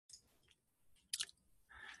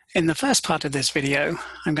In the first part of this video,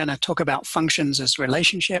 I'm going to talk about functions as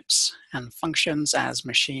relationships and functions as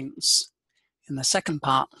machines. In the second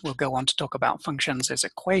part, we'll go on to talk about functions as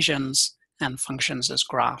equations and functions as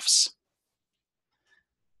graphs.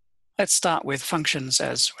 Let's start with functions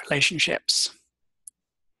as relationships.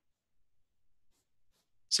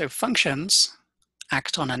 So functions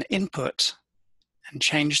act on an input and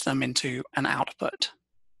change them into an output.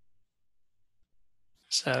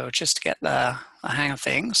 So just to get the hang of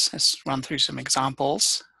things, let's run through some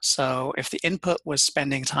examples. So if the input was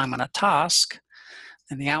spending time on a task,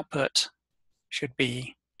 then the output should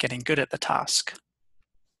be getting good at the task.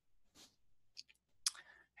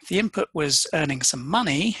 If the input was earning some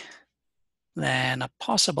money, then a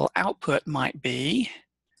possible output might be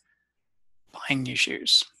buying new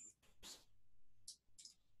shoes.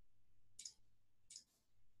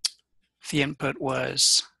 If the input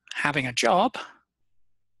was having a job,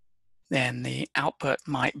 then the output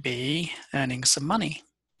might be earning some money.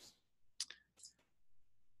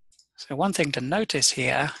 So one thing to notice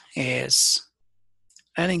here is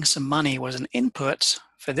earning some money was an input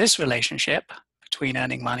for this relationship between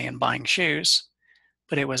earning money and buying shoes,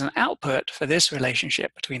 but it was an output for this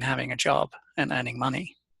relationship between having a job and earning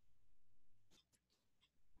money.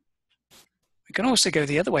 We can also go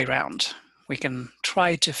the other way around. We can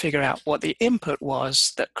try to figure out what the input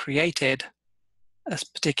was that created a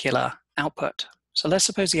particular output. So let's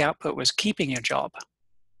suppose the output was keeping your job.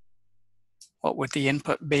 What would the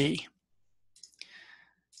input be?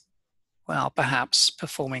 Well, perhaps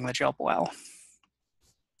performing the job well.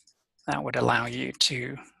 That would allow you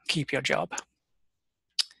to keep your job.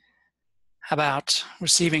 How about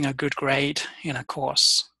receiving a good grade in a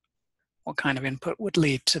course? What kind of input would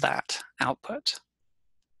lead to that output?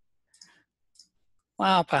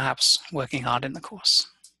 Well, perhaps working hard in the course.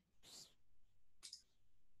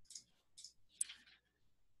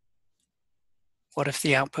 What if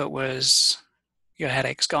the output was your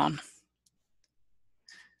headache's gone?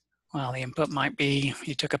 Well, the input might be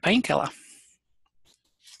you took a painkiller.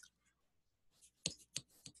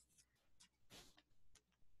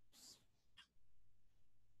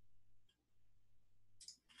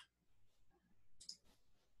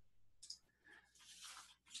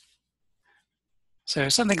 So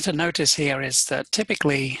something to notice here is that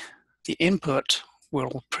typically the input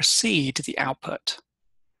will precede the output.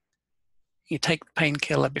 You take the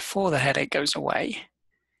painkiller before the headache goes away.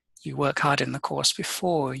 You work hard in the course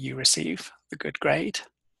before you receive the good grade.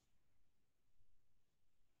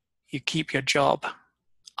 You keep your job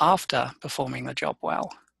after performing the job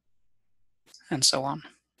well, and so on.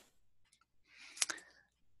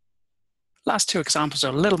 Last two examples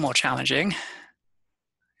are a little more challenging.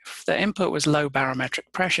 If the input was low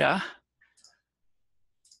barometric pressure,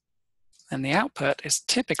 then the output is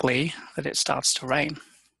typically that it starts to rain.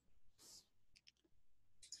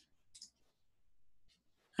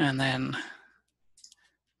 And then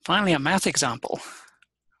finally, a math example.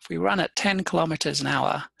 If we run at 10 kilometers an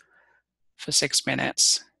hour for 6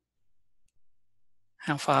 minutes,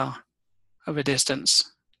 how far of a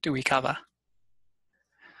distance do we cover?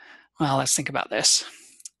 Well, let's think about this.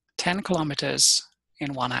 10 kilometers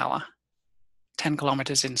in 1 hour, 10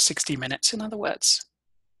 kilometers in 60 minutes, in other words.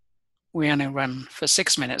 We only run for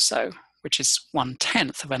 6 minutes though, which is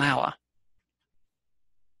 1/10 of an hour.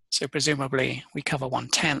 So presumably we cover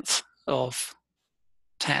 1/10 of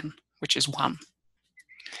 10, which is 1.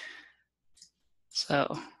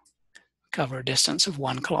 So cover a distance of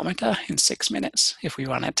 1 kilometer in 6 minutes if we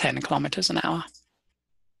run at 10 kilometers an hour.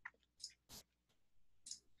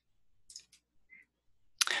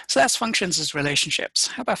 So that's functions as relationships.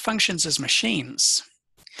 How about functions as machines?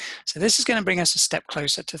 So this is going to bring us a step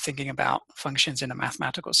closer to thinking about functions in a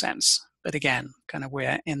mathematical sense. But again, kind of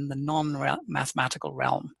we're in the non-mathematical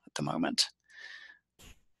realm at the moment.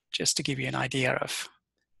 Just to give you an idea of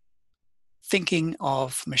thinking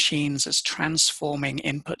of machines as transforming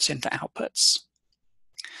inputs into outputs.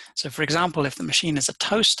 So for example, if the machine is a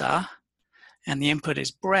toaster and the input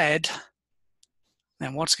is bread,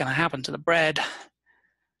 then what's going to happen to the bread?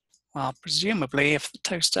 Well, presumably if the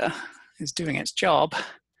toaster is doing its job,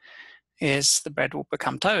 is the bread will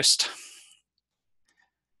become toast.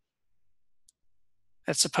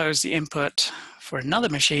 Let's suppose the input for another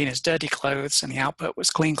machine is dirty clothes and the output was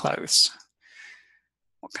clean clothes.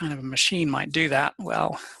 What kind of a machine might do that?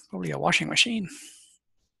 Well, probably a washing machine.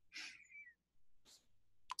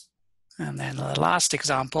 And then the last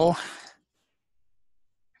example,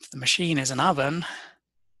 if the machine is an oven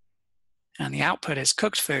and the output is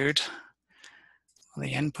cooked food, well,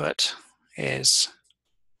 the input is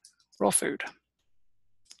raw food.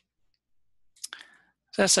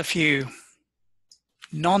 So that's a few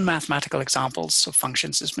non-mathematical examples of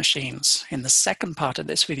functions as machines. In the second part of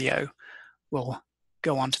this video, we'll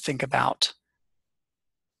go on to think about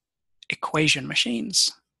equation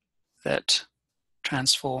machines that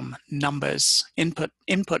transform numbers, input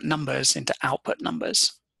numbers into output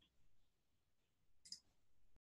numbers.